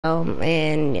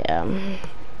And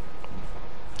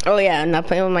oh yeah, I'm not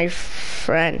playing with my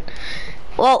friend.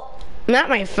 Well, not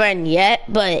my friend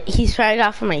yet, but he started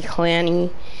off with my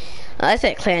clanny. I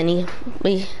said clanny,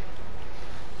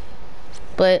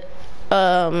 but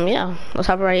yeah, let's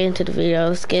hop right into the video.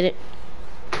 Let's get it.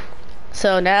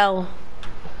 So now,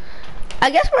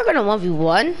 I guess we're gonna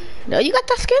 1v1. No, you got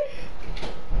that skin?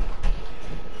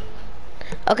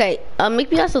 Okay,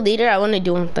 make me as a leader. I want to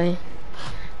do one thing.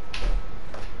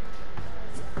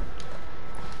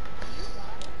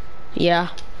 Yeah.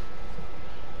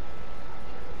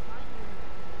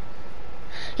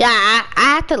 Yeah,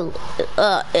 I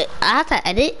have to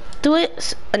edit to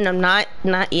it, and I'm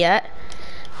not yet,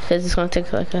 because it's gonna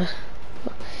take like a.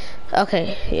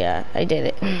 Okay, yeah, I did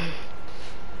it.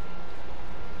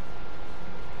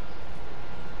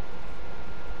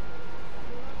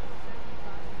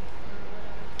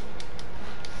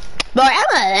 But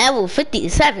I'm at level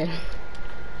 57.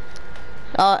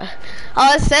 Oh,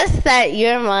 it says that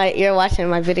you're watching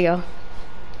my video.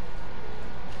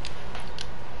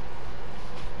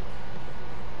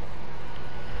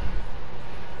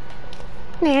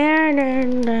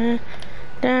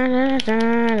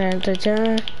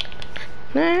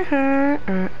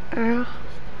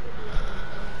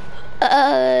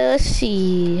 Let's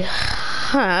see.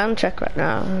 I'm checking right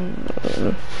now.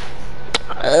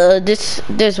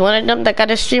 There's one of them that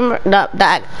got a streamer.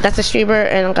 That's a streamer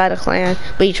and got a clan,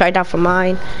 but he tried out for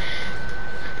mine.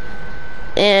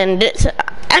 And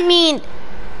I mean,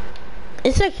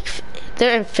 it's like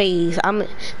they're in phase.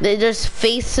 There's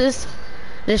phases.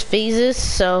 There's phases.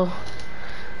 So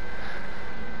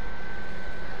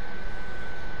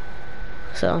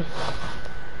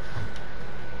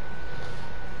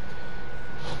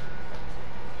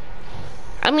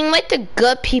I mean, like the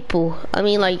good people. I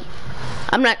mean, like,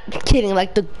 I'm not kidding.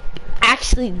 Like the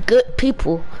actually good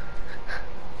people.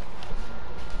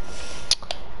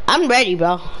 I'm ready,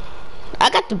 bro. I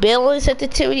got the balance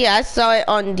sensitivity. I saw it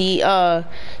on the on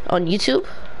YouTube.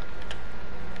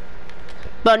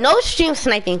 But no stream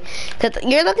sniping, cause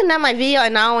you're looking at my video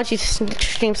and I don't want you to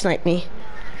stream snipe me.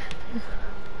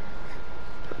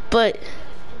 But,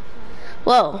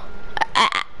 whoa,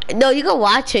 no, you can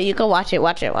watch it. You can watch it.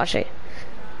 Watch it.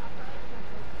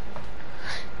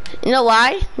 You know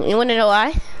why? You wanna know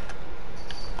why?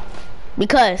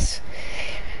 Because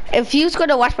if you's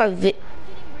gonna watch my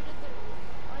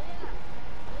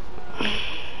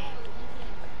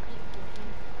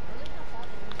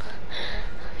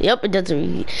Yep, it doesn't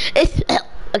read. It's I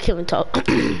can't even talk.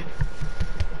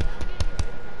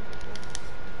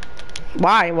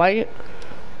 Why?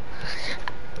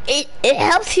 It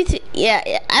helps you to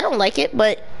I don't like it,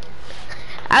 but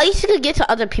at least you could get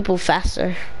to other people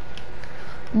faster.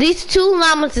 These 2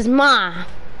 llamas is mine,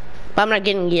 but I'm not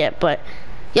getting it yet. But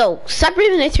yo, stop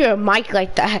breathing into your mic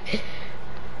like that.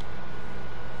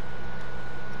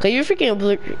 Cause you're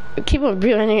freaking keep on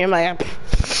breathing in your mic.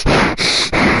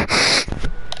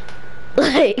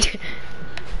 Like,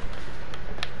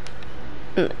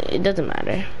 it doesn't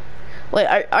matter. Wait,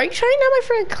 are you trying out my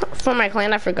friend for my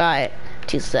clan? I forgot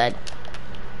what you said.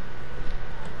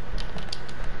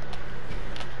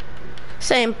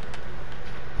 Same.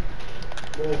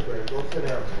 Go sit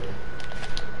down, man.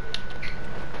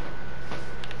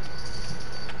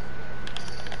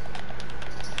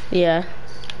 Yeah.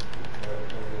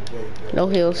 No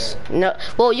heals. No.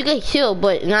 Well, you get healed,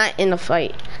 but not in the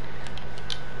fight.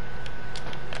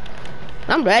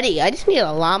 I'm ready. I just need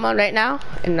a llama right now,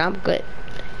 and I'm good.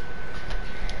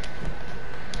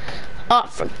 Oh, I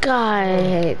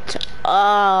forgot.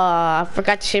 Oh, I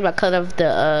forgot to change my color of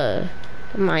the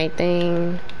my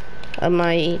thing, of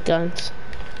my guns.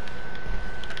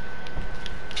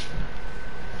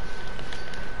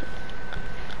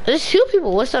 There's 2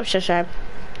 people. What's up, subscribe?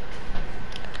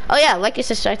 Oh yeah, like and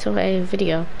subscribe to my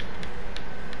video.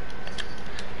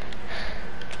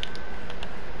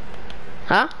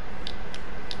 Huh?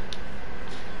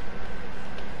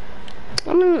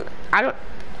 I mean,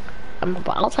 I'm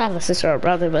about to have a sister or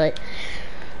brother, but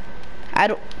I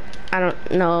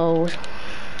don't know.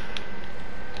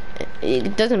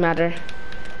 It doesn't matter.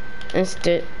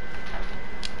 Instead.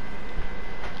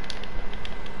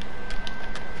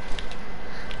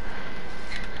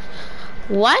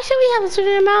 Why should we have a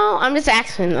certain amount? I'm just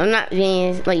asking. I'm not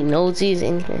being like nosy or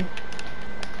anything.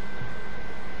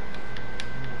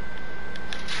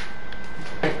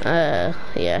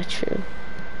 Yeah, true.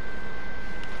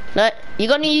 But you're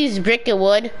gonna use brick and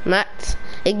wood, Max.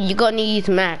 And you're gonna use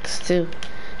Max too.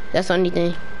 That's the only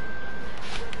thing.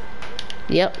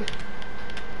 Yep.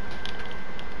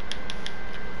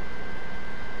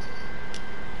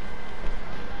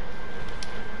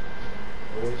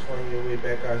 Always just find your way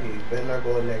back out here. You better not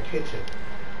go in that kitchen.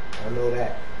 I know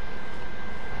that.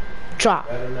 Drop.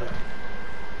 Better not.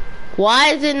 Why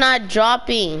is it not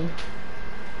dropping?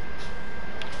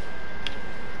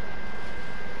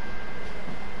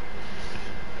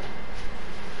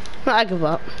 I give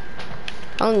up.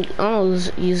 I'll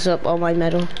use up all my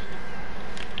metal.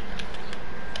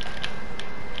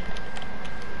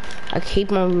 I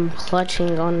keep on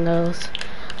clutching on those.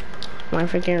 My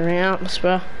freaking ramps,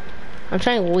 bro. I'm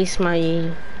trying to waste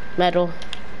my metal.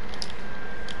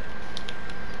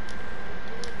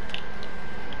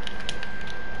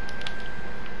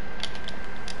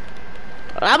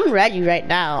 I'm ready right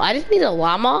now. I just need a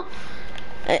llama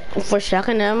for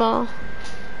shotgun ammo.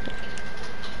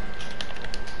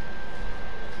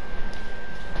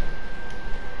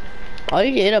 Oh,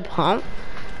 you need a pump?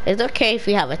 It's okay if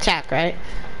you have attack, right?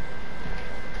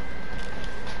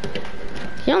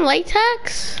 You don't like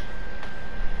tax?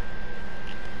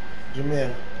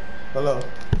 Jameer, hello.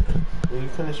 When you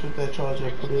finish with that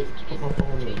charger, put my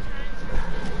phone in.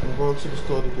 I'm going to the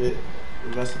store to get the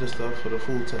rest of the stuff for the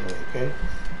food tonight, okay?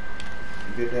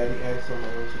 You get daddy and some,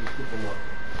 I went to the supermarket.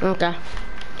 Okay.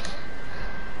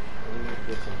 Let me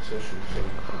get some tissue so you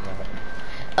can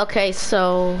buy. Okay,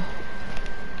 so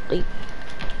we're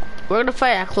gonna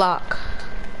fight at clock.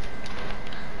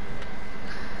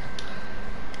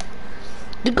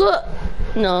 You go.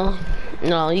 No,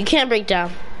 you can't break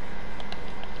down.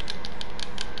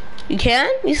 You can?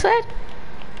 You said?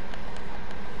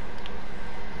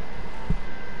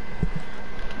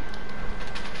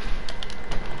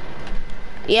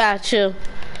 Yeah, true.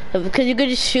 Because you could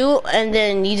just shoot and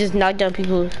then you just knock down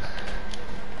people.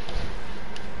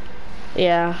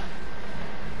 Yeah.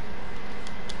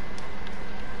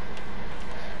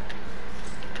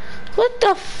 What the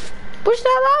f? Where's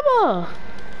that llama?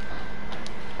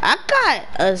 I got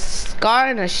a scar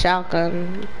and a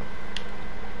shotgun.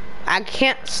 I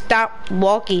can't stop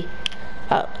walking.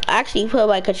 I actually put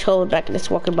my controller back and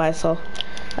just walking by, so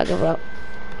I give up.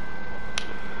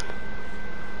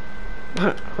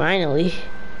 Finally.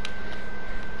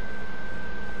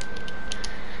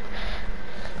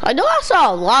 I know I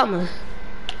saw a llama.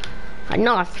 I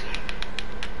know.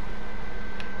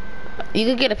 You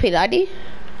can get a paid ID?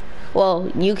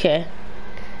 Well, you can.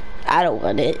 I don't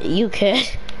want it. You can.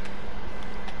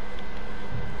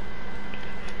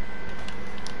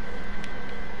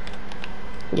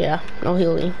 Yeah, no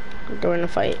healing during the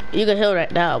fight. You can heal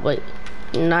right now, but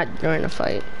not during the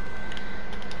fight.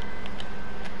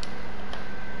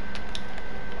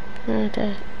 Oh,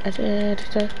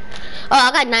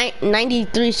 I got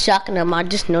 93 shotgun ammo. I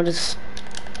just noticed.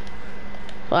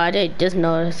 Well, I did just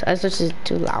notice. I switched to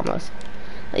 2 llamas.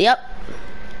 Yep.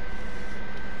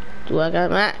 Do I got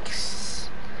max?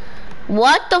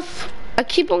 What the f? I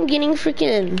keep on getting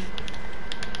freaking.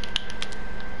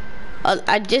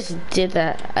 I just did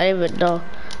that. I didn't even know.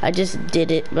 I just did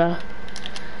it, bro.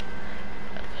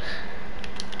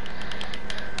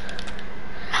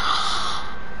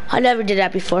 I never did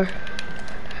that before.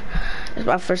 It's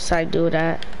my first time doing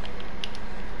that.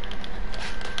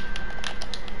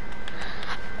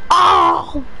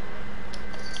 Oh!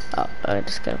 Oh, I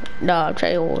just got. No, I'm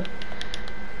trying to.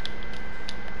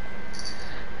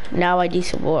 Now I need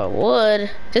some more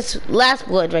wood. This last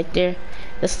wood right there.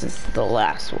 This is the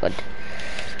last one.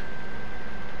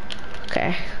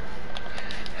 Okay.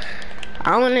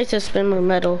 I don't need to spend my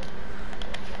metal.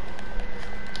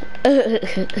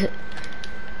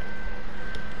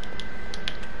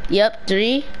 Yep,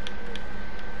 3.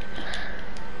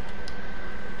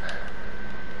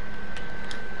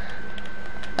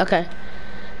 Okay.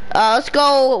 Let's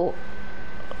go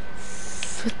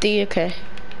 50, okay.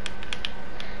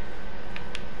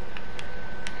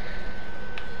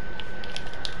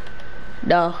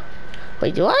 No.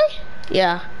 Wait, do I?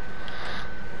 Yeah.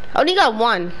 I only got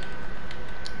 1.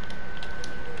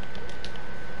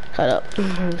 Hold up.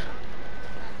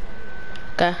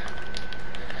 Okay.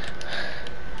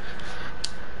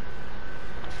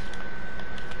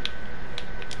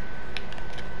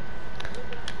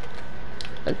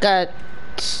 I got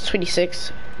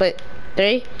 26. But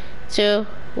 3, 2,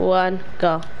 1,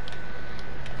 go.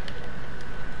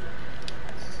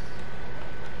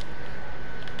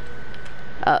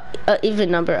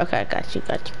 Even number. Okay, got you.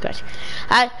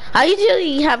 I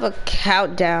usually have a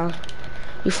countdown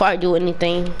before I do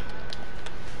anything.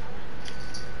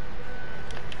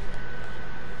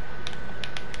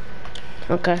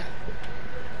 Okay.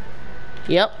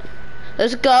 Yep.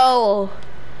 Let's go.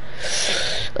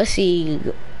 Let's see.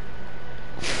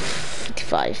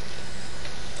 55.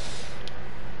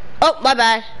 Oh, my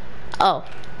bad. Oh,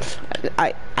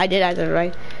 I did answer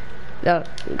right. No,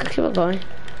 keep on going.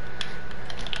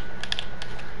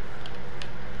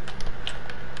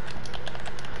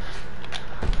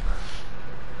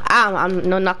 I'm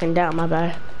no knocking down, my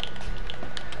bad.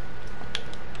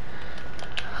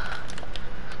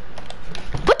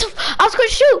 What the I was gonna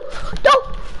shoot! No!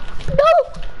 No!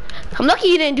 I'm lucky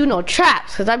you didn't do no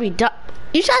traps, cause I'd be done.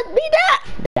 You shot me that?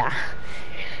 Nah.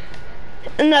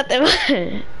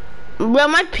 Nothing. Bro,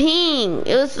 my ping,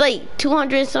 it was like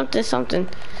 200 something.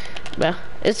 Bro,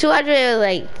 it's 200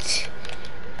 like.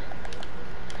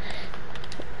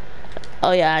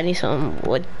 Oh yeah, I need some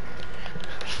wood.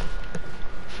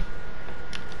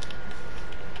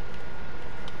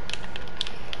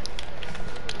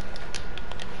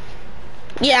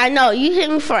 Yeah, I know. You hit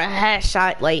me for a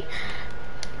headshot, like.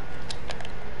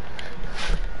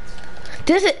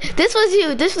 This was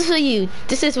you. This was for you.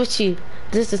 This is what you.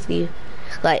 This is you.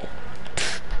 Like.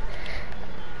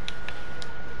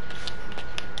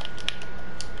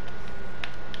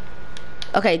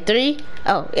 Okay, 3.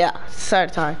 Oh yeah,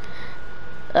 start time.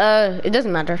 It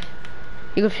doesn't matter.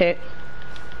 You can pick.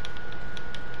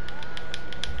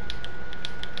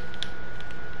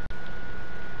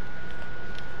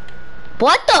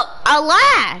 What the? I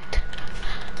lagged.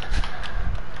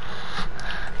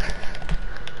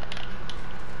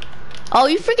 Oh,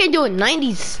 you freaking doing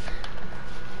 90s.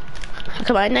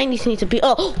 Come on, 90s need to be.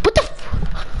 Oh, what the?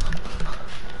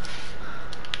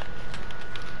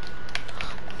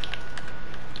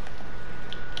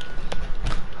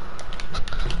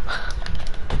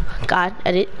 God,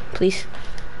 edit, please.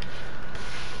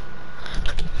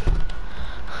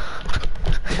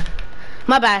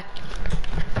 My bad.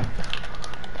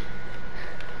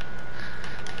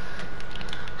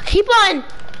 Keep on.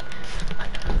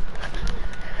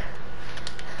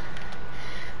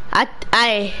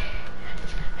 I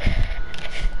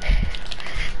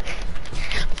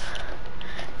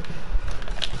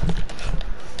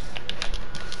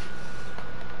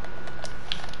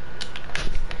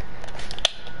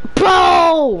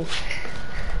Bro!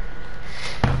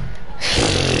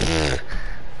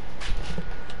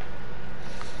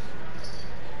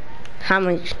 How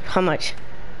much?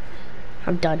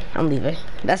 I'm done. I'm leaving.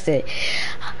 That's it.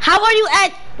 How are you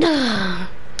at?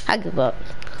 I give up.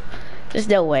 There's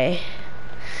no way.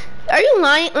 Are you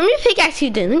lying? Let me pickaxe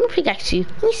you then. Let me pickaxe you.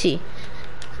 Let me see.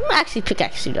 I'm gonna actually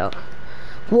pickaxe you though.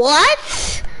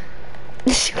 What?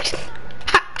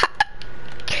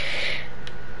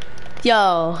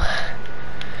 Yo.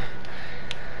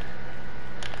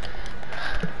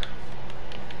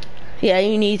 Yeah,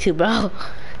 you need to, bro. You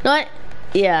know what?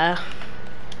 Yeah.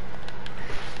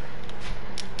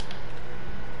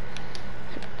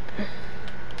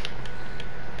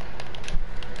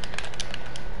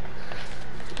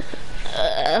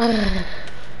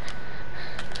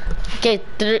 Okay,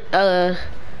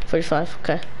 45,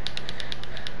 okay.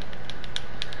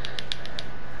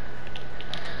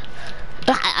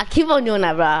 I keep on doing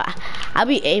that, bro. I'll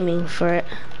be aiming for it.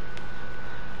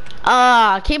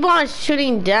 Keep on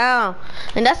shooting down.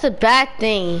 And that's a bad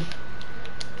thing.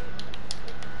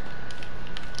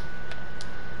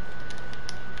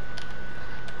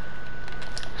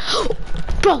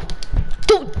 Bro,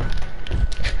 dude.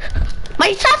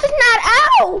 My shot is not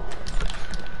out.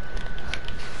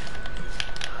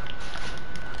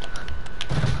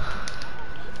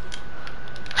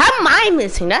 How am I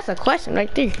missing? That's a question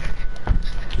right there.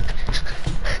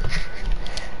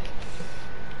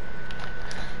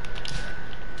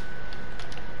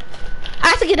 I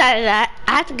have to get out of that.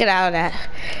 I have to get out of that.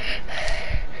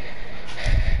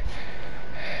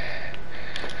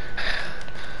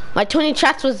 My 20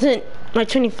 traps wasn't my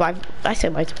 25. I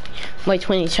said my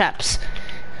 20 traps.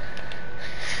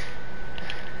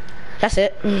 That's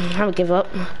it. I'm gonna give up.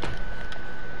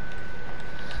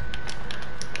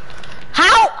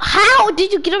 How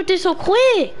did you get up there so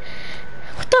quick?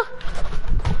 What the?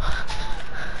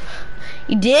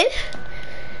 You did?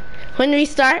 When did we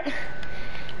start?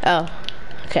 Oh,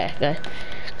 okay, good.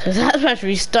 Cause I was about to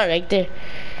restart right there.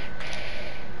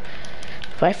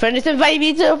 My friend is inviting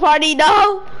me to a party.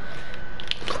 No.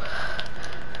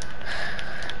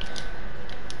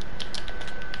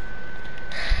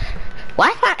 Why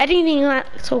is my editing not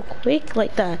so quick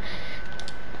like that?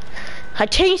 I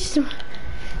changed.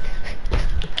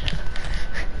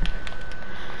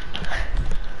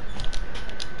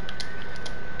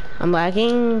 I'm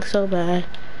lagging so bad.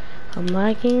 I'm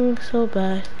lagging so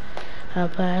bad.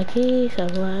 I'm lagging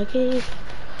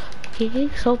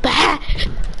so bad.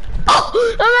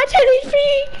 Oh, I'm at 10 HP.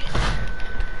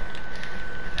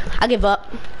 I give up.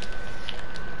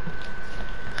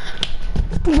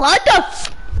 What the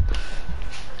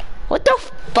What the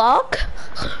fuck?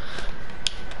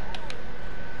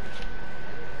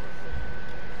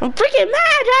 I'm freaking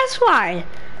mad, that's why.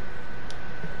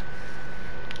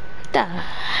 What the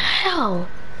hell?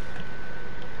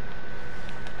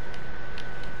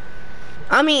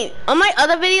 I mean, on my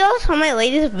other videos, on my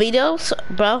latest videos,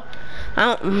 bro,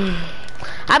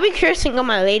 I've been cursing on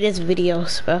my latest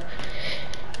videos, bro.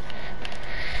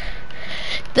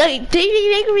 They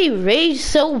make me rage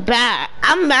so bad.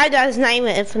 I'm mad that it's not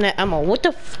even infinite ammo. What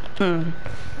the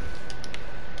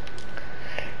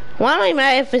Why am I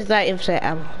mad if it's not infinite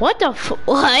ammo? What the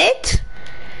what?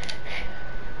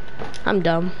 I'm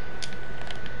dumb.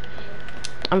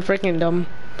 I'm freaking dumb.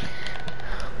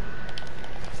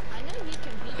 I know you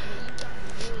can beat me. You got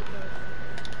really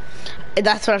good.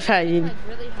 That's what I'm trying to do. Like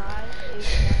really high.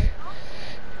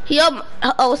 Yo,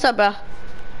 oh, what's up, bro?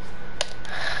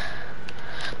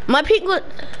 My ping was,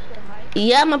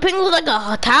 yeah, my ping was like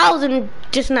 1,000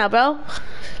 just now, bro.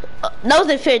 That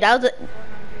wasn't fair. That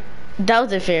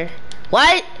wasn't fair.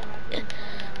 What?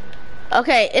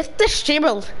 Okay, it's the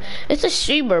streamer. It's the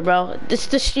streamer, bro. It's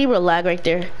the streamer lag right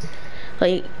there.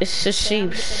 Like, it's the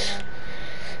streams.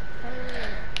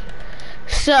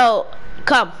 So,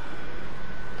 come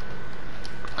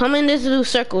in this little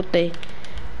circle thing.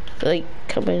 Like,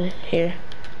 come in here.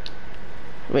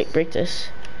 Wait, break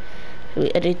this. We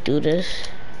edit through this.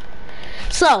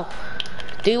 So,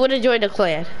 do you want to join the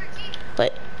clan?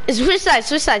 Wait, it's switch sides.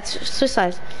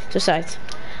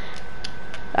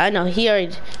 I know, he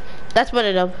already, that's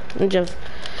better though.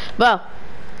 Bro,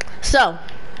 so,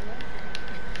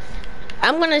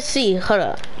 I'm gonna see, hold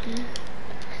up.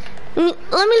 Let me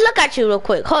look at you real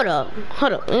quick, hold up,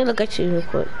 let me look at you real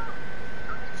quick.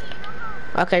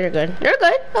 Okay, you're good,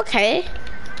 okay.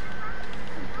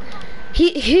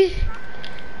 He's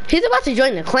about to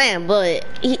join the clan, but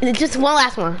just one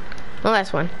last one.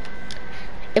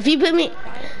 If you put me,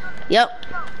 yep.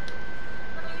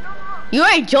 You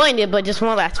already joined it, but just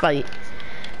one last fight.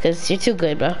 Cause you're too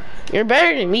good, bro. You're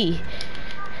better than me.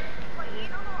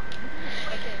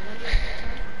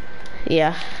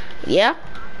 Yeah.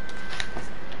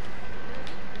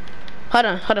 Hold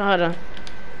on.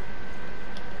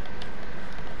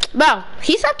 Bro,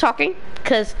 he stopped talking,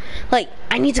 cause like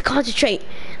I need to concentrate.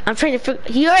 I'm trying to figure.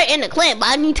 You're in the clan, but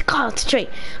I need to concentrate.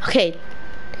 Okay.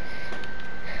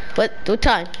 What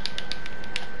time?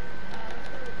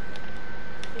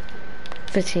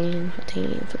 15.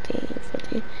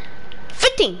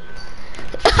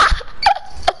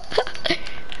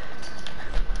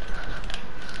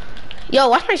 Yo,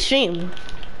 watch my stream.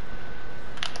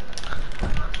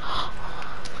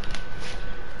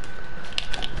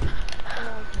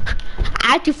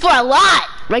 I asked you for a lot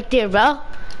right there, bro.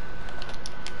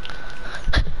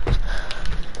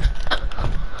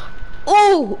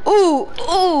 Ooh.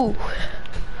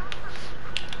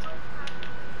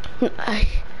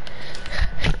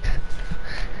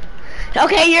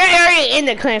 Okay, you're already in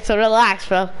the clan, so relax,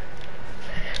 bro.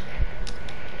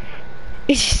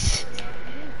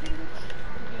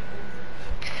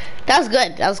 That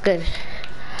was good.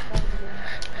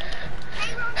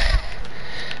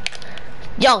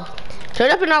 Yo,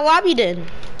 turn up in our lobby then.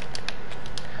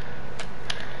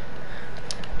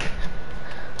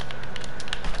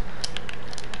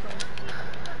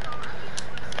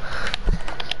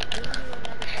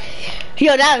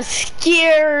 Yo, that was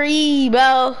scary,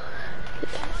 bro.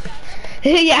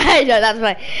 Yeah, I know, that's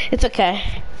fine. It's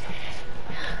okay.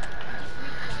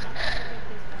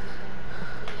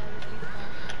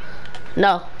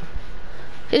 No.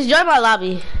 Just join my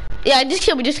lobby. Yeah, just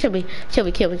kill me. Kill me.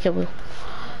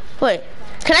 Wait,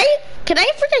 can I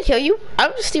freaking kill you?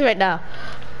 I'm just see right now.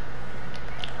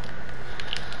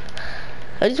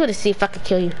 I just want to see if I can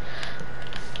kill you.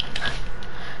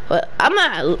 But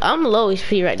I'm low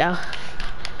HP right now.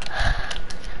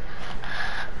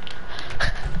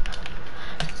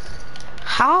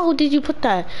 How did you put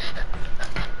that?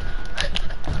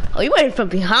 Oh, you went from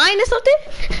behind or something?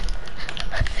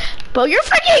 Bro, you're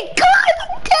freaking good!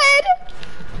 I'm dead!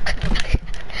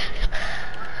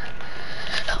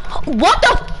 What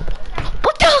the?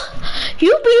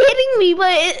 You be hitting me,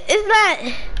 but it's not...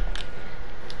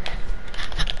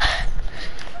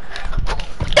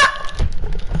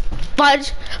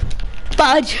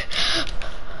 Fudge.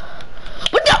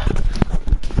 What the?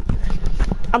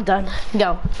 I'm done.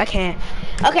 No, I can't.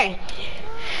 Okay.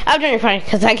 I'm doing it fine,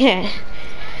 because I can't.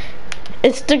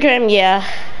 Instagram, yeah.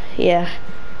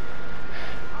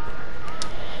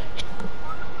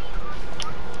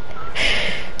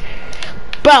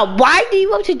 Bro, why do you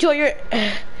want to join your...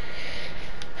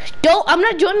 I'm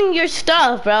not joining your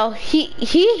stuff, bro.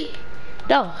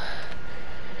 No.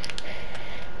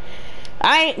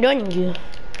 I ain't joining you.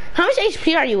 How much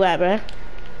HP are you at, bro?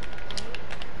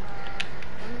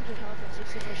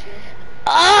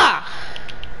 Ah!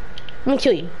 Let me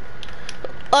kill you.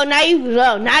 Oh, now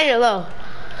you're low.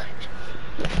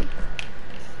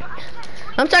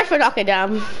 I'm sorry for knocking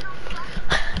down.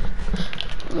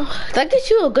 That gets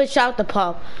you a good shot at the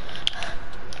pump.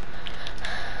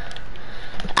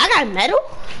 I got medal?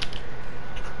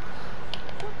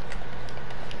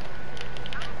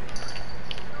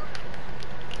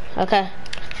 Okay.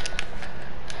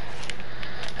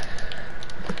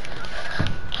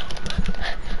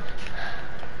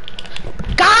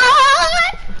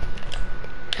 God!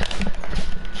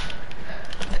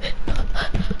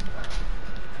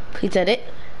 He did it.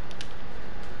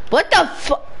 What the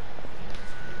fuck?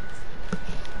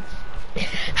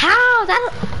 How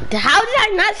did I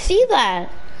not see that?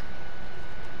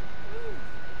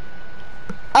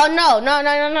 Oh no.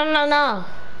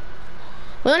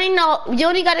 You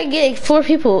only gotta get 4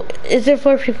 people. Is there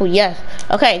 4 people? Yes.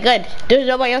 Okay, good. There's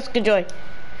nobody else can join.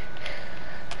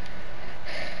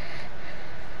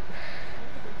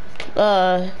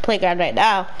 Playground right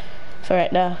now. For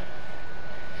right now.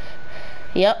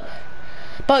 Yep.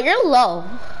 But you're low.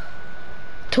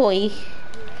 Troy,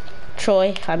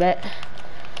 I bet.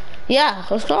 Yeah,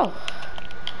 let's go.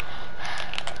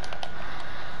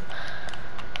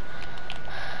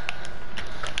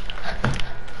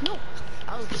 No.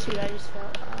 Oh shoot, I just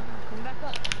fell. Come back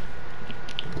up.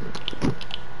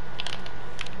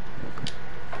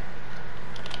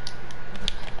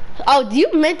 Oh,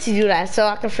 you meant to do that so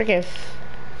I can freaking.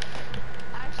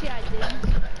 Actually, I didn't.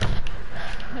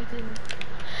 I didn't.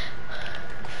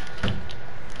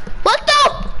 What the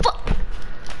fuck?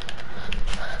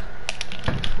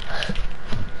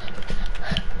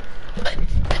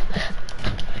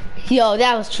 Yo,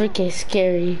 that was freaking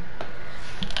scary.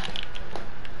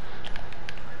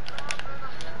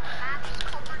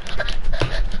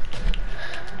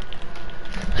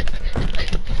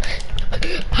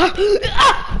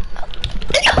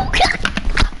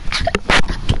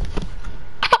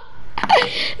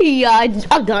 Yeah,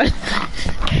 I'm done.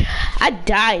 I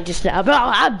died just now, bro.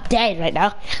 I'm dead right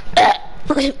now.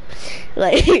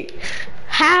 Like,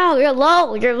 how? You're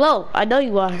low. I know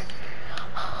you are.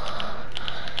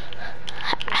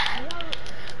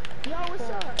 Yo, what's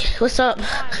up? What's up?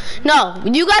 No,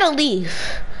 you gotta leave.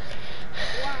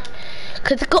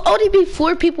 Cause it could only be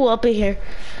 4 people up in here.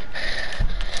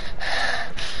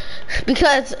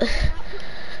 Because,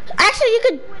 actually you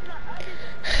could.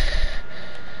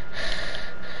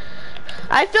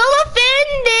 I feel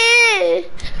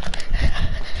offended.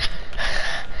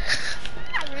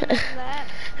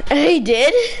 He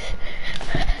did?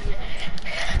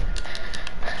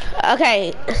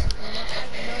 Okay.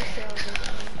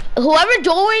 Whoever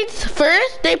joins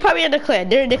first, they probably are declared.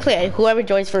 They're declared. Whoever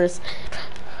joins first.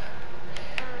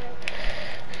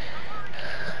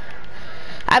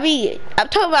 I mean, I'm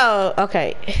talking about,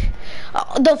 okay.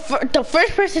 The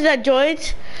first person that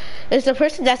joins is the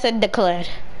person that's declared.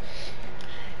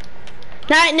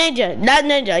 Not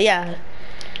Ninja, yeah.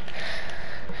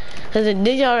 Cause the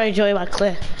Ninja already joined my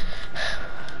clip.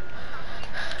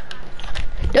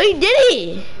 No, he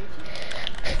didn't.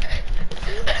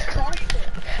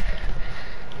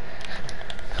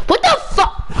 What the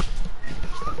fuck?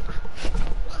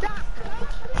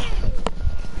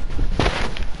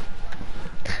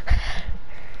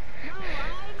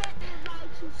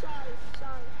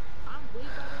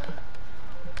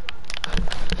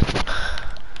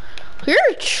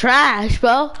 You're trash,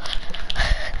 bro.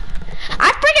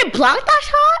 I freaking blocked that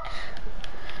shot.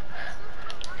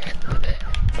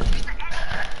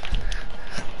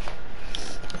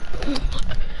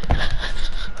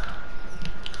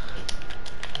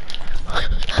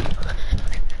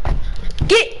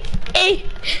 Get a.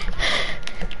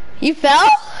 You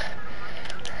fell?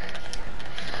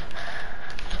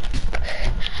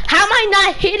 How am I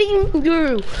not hitting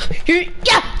you?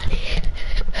 Yeah.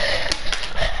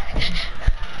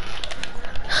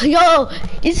 Yo,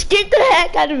 you scared the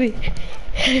heck out of me.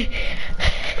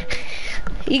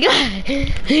 You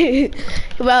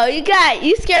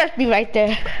scared me right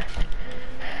there.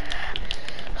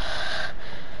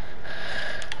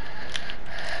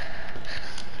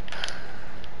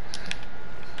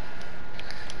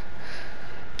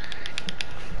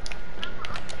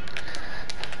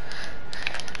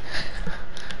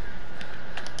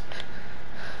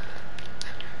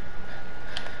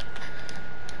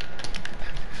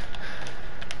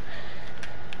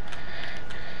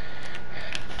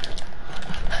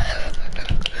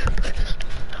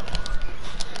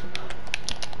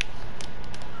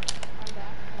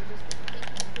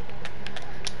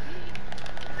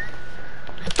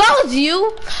 That was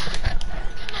you.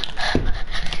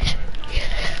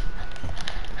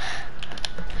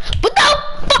 What the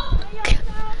fuck?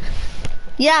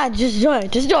 Yeah, just join.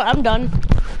 I'm done.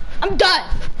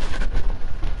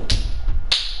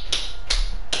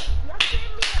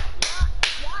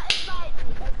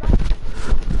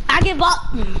 give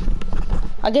up.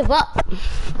 I give up.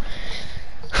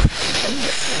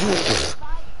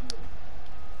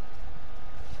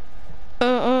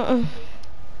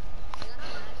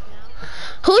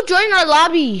 Who joined our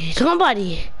lobby?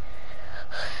 Somebody.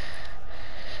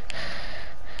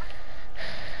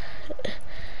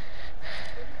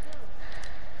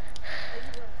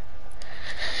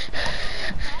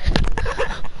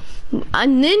 A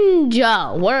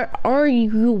ninja, where are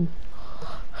you?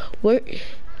 Where?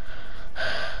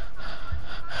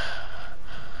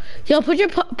 Yo, put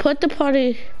the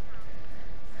party.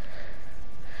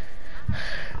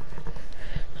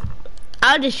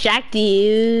 I'll distract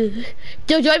you.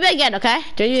 Join me again, okay?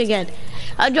 Join me again.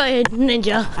 I'll join you,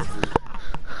 ninja.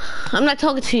 I'm not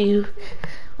talking to you.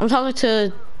 I'm talking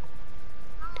to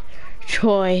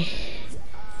Troy.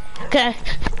 Okay.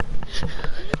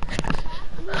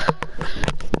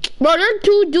 Bro, they're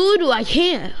too doo-doo, I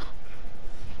can't.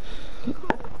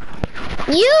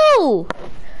 You!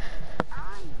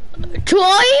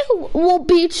 Troy will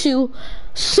beat you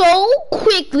so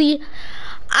quickly,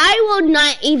 I will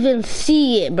not even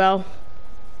see it, bro.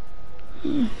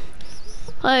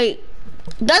 Like,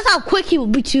 that's how quick he will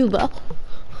beat you, bro.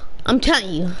 I'm telling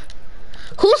you.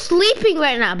 Who's sleeping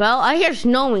right now, bro? I hear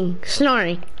snoring.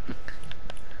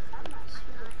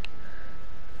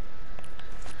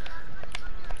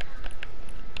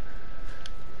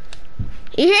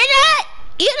 You hear that?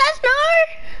 You hear that snore?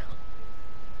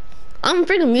 I'm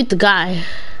freaking mute the guy.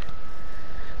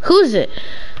 Who's it?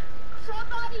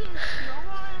 Somebody is snoring.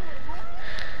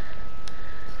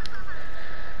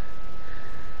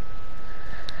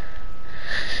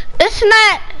 It's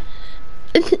not.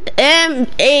 It's M-A-U-R-I.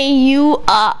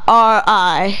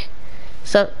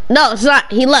 So, no, it's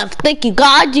not. He left. Thank you,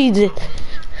 God, Jesus.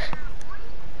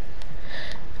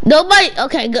 Nobody,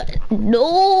 okay, good.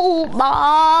 Nobody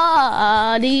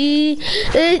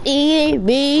is eating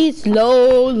me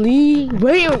slowly.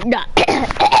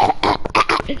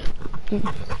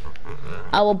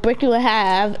 I will break you in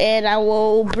half, and I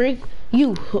will break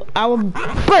you. I will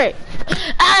break.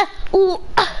 Wow.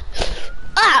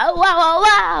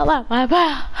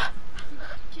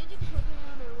 Change it to Pokemon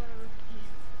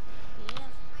or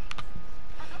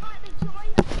whatever.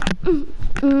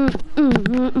 Yeah.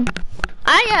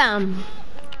 I am.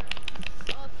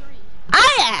 All three.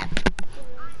 I am.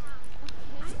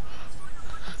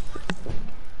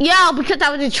 Yeah, because I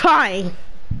was trying.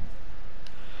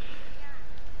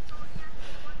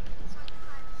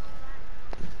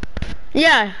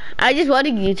 Yeah, I just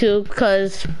wanted you to,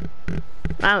 because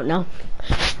I don't know.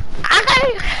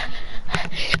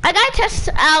 I gotta test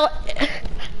out.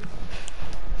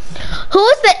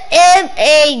 Who's the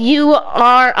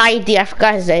M-A-U-R-I-D? I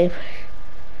forgot his name.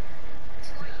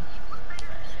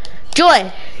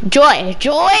 Joy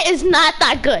is not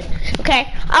that good. Okay,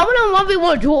 I wanna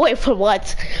 1v1 Joy for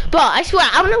once, bro. I swear,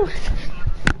 I wanna.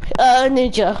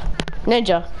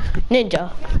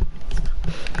 Ninja.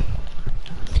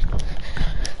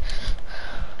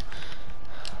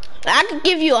 I could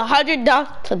give you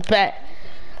 $100 to bet.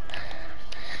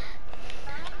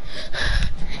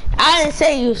 I didn't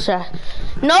say you was trash.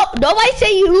 No, nobody said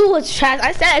you was trash.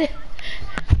 I said.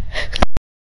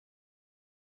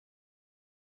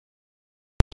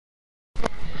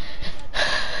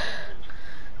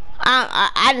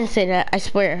 I didn't say that. I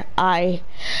swear. I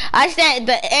said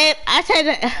the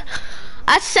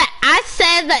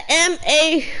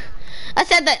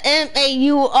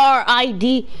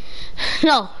M-A-U-R-I-D.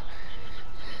 No,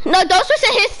 don't switch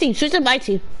to his team. Switch to my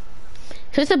team.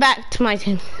 Switch it back to my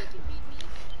team.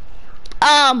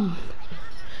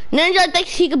 Ninja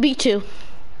thinks he could beat you.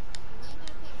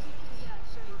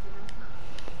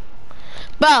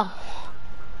 Bro.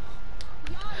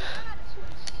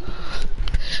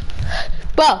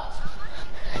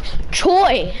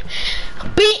 Troy,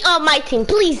 be on my team,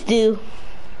 please do.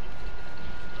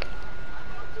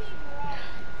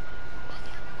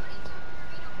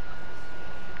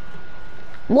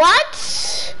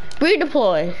 What?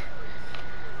 Redeploy.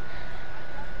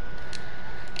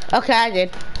 Okay, I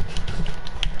did.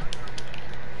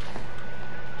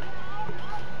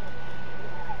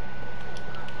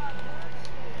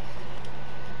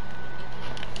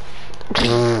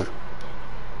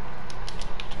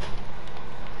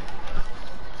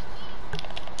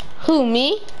 Who,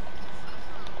 me?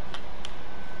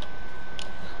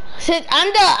 Since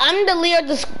I'm the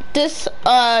leader of this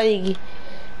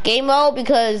game mode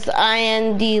because I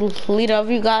am the leader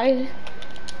of you guys.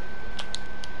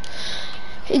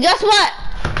 Guess what?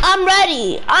 I'm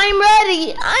ready.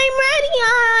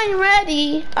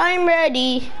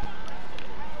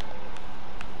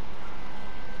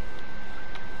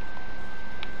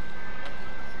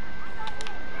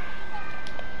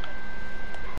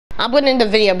 I'm putting in the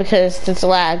video because it's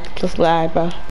lag, bro.